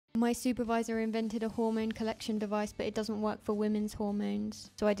My supervisor invented a hormone collection device, but it doesn't work for women's hormones.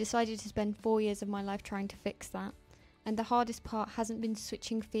 So I decided to spend 4 years of my life trying to fix that. And the hardest part hasn't been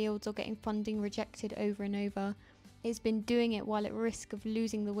switching fields or getting funding rejected over and over. It's been doing it while at risk of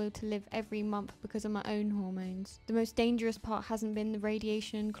losing the will to live every month because of my own hormones. The most dangerous part hasn't been the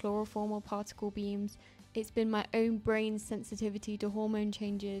radiation, chloroform or particle beams. It's been my own brain's sensitivity to hormone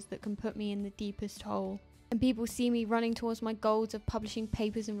changes that can put me in the deepest hole. And people see me running towards my goals of publishing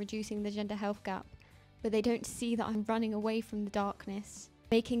papers and reducing the gender health gap, but they don't see that I'm running away from the darkness,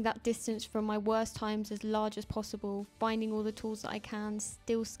 making that distance from my worst times as large as possible, finding all the tools that I can,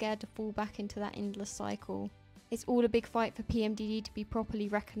 still scared to fall back into that endless cycle. It's all a big fight for PMDD to be properly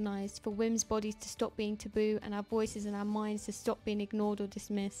recognised, for women's bodies to stop being taboo and our voices and our minds to stop being ignored or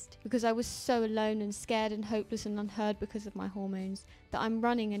dismissed. Because I was so alone and scared and hopeless and unheard because of my hormones, that I'm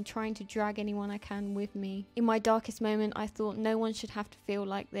running and trying to drag anyone I can with me. In my darkest moment I thought no one should have to feel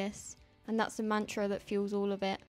like this, and that's the mantra that fuels all of it.